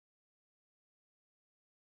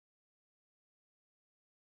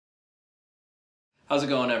How's it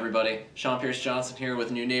going, everybody? Sean Pierce Johnson here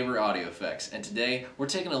with Neunaber Audio Effects, and today we're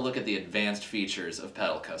taking a look at the advanced features of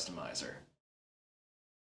Pedal Customizer.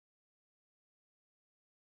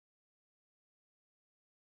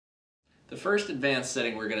 The first advanced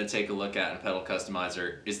setting we're going to take a look at in Pedal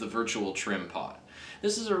Customizer is the virtual trim pot.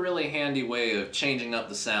 This is a really handy way of changing up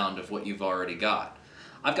the sound of what you've already got.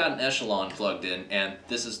 I've got an echelon plugged in, and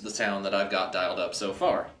this is the sound that I've got dialed up so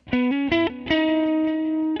far.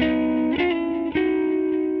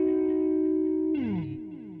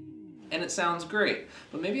 And it sounds great,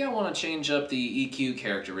 but maybe I want to change up the EQ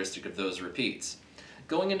characteristic of those repeats.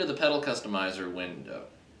 Going into the Pedal Customizer window,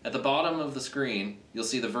 at the bottom of the screen, you'll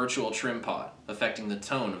see the virtual trim pot, affecting the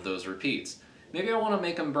tone of those repeats. Maybe I want to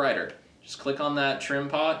make them brighter. Just click on that trim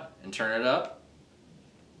pot and turn it up,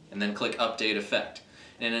 and then click Update Effect.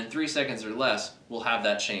 And in 3 seconds or less, we'll have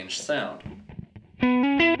that changed sound.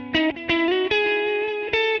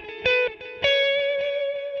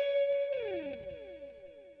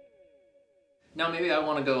 Now maybe I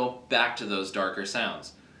want to go back to those darker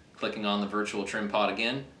sounds. Clicking on the virtual trim pot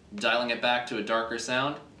again, dialing it back to a darker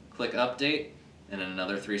sound, click Update, and in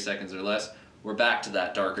another 3 seconds or less, we're back to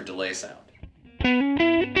that darker delay sound.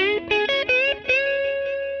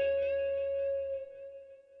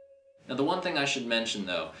 Now the one thing I should mention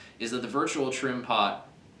though, is that the virtual trim pot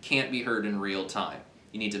can't be heard in real time.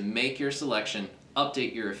 You need to make your selection,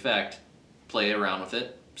 update your effect, play around with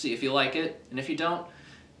it, see if you like it, and if you don't,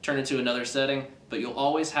 turn it to another setting, but you'll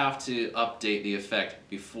always have to update the effect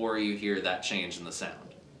before you hear that change in the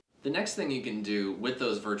sound. The next thing you can do with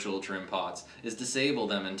those virtual trim pots is disable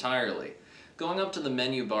them entirely. Going up to the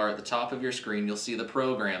menu bar at the top of your screen, you'll see the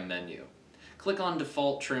Program menu. Click on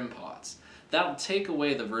Default Trim Pots. That'll take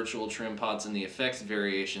away the virtual trim pots and the effects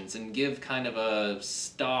variations and give kind of a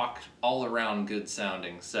stock, all-around good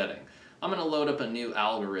sounding setting. I'm going to load up a new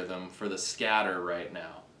algorithm for the scatter right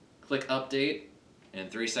now. Click Update. In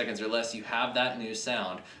 3 seconds or less, you have that new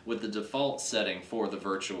sound with the default setting for the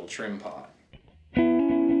virtual trim pot.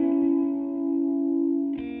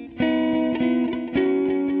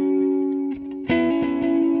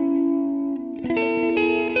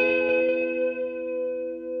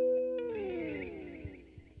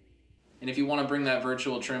 And if you want to bring that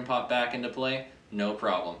virtual trim pot back into play, no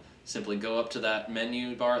problem. Simply go up to that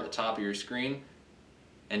menu bar at the top of your screen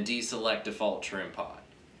and deselect Default Trim Pot.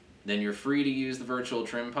 Then you're free to use the virtual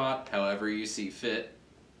trim pot however you see fit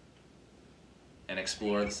and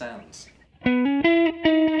explore the sounds. The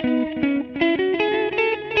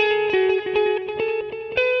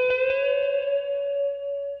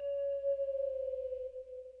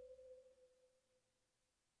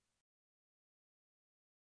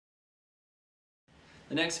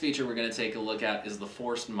next feature we're going to take a look at is the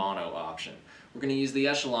forced mono option. We're going to use the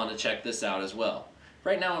echelon to check this out as well.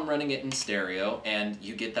 Right now I'm running it in stereo, and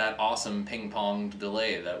you get that awesome ping-pong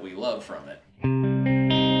delay that we love from it.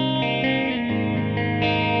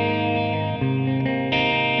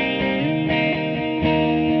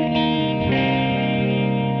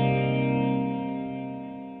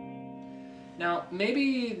 Now,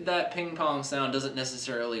 maybe that ping-pong sound doesn't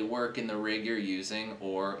necessarily work in the rig you're using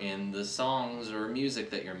or in the songs or music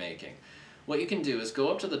that you're making. What you can do is go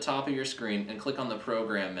up to the top of your screen and click on the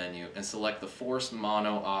Program menu and select the Force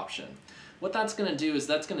Mono option. What that's going to do is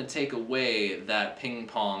that's going to take away that ping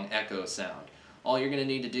pong echo sound. All you're going to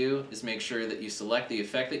need to do is make sure that you select the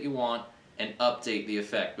effect that you want and update the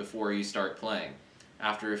effect before you start playing.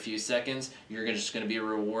 After a few seconds, you're just going to be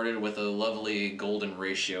rewarded with a lovely golden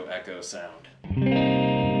ratio echo sound.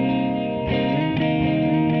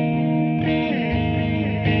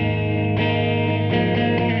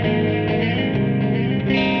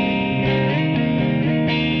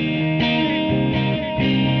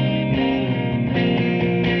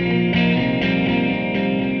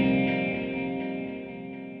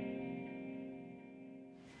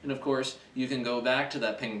 And of course, you can go back to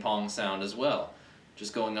that ping pong sound as well.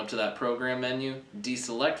 Just going up to that Program menu,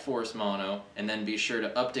 deselect Force Mono, and then be sure to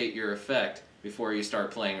update your effect before you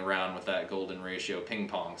start playing around with that golden ratio ping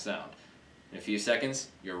pong sound. In a few seconds,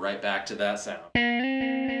 you're right back to that sound.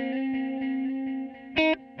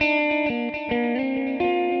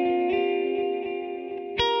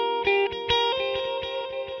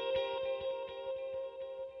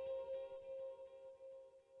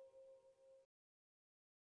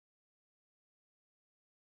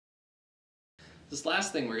 This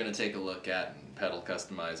last thing we're going to take a look at in Pedal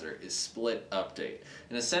Customizer is Split Update.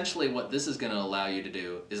 And essentially what this is going to allow you to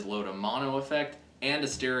do is load a mono effect and a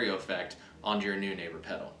stereo effect onto your Neunaber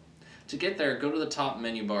pedal. To get there, go to the top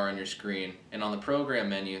menu bar on your screen, and on the Program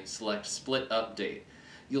menu, select Split Update.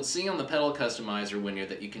 You'll see on the pedal customizer window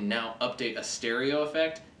that you can now update a stereo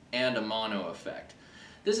effect and a mono effect.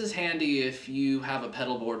 This is handy if you have a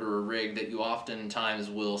pedal board or a rig that you oftentimes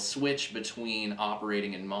will switch between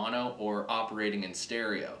operating in mono or operating in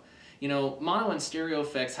stereo. You know, mono and stereo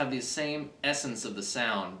effects have the same essence of the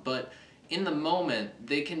sound, but in the moment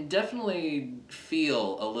they can definitely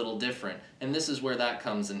feel a little different, and this is where that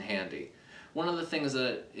comes in handy. One of the things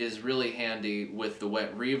that is really handy with the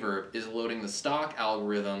wet reverb is loading the stock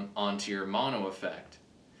algorithm onto your mono effect,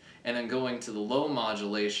 and then going to the low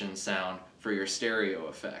modulation sound for your stereo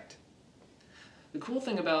effect. The cool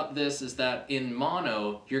thing about this is that in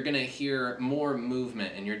mono, you're going to hear more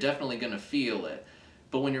movement and you're definitely going to feel it.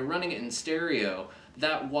 But when you're running it in stereo,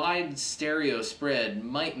 that wide stereo spread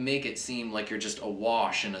might make it seem like you're just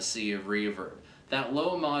awash in a sea of reverb. That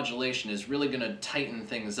low modulation is really going to tighten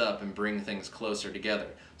things up and bring things closer together.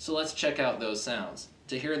 So let's check out those sounds.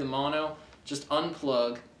 To hear the mono, just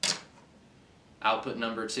unplug output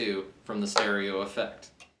number 2 from the stereo effect.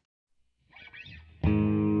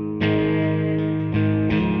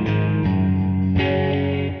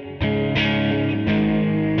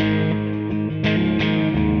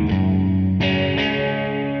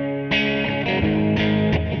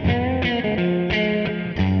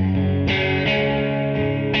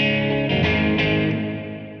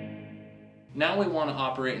 Now we want to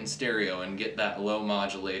operate in stereo and get that low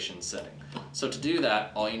modulation setting. So to do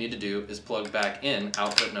that, all you need to do is plug back in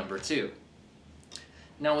output number 2.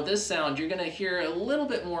 Now with this sound, you're going to hear a little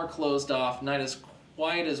bit more closed off, not as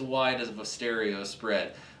quite as wide as a stereo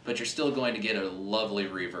spread, but you're still going to get a lovely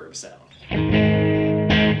reverb sound.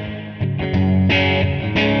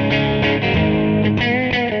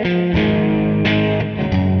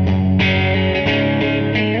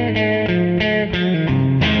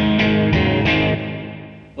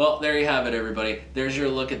 Well, there you have it, everybody. There's your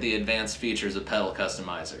look at the advanced features of Pedal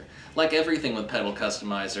Customizer. Like everything with Pedal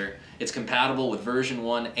Customizer, it's compatible with version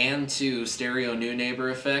 1 and 2 stereo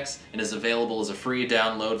Neunaber effects and is available as a free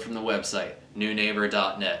download from the website,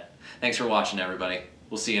 neunaber.net. Thanks for watching, everybody.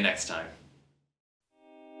 We'll see you next time.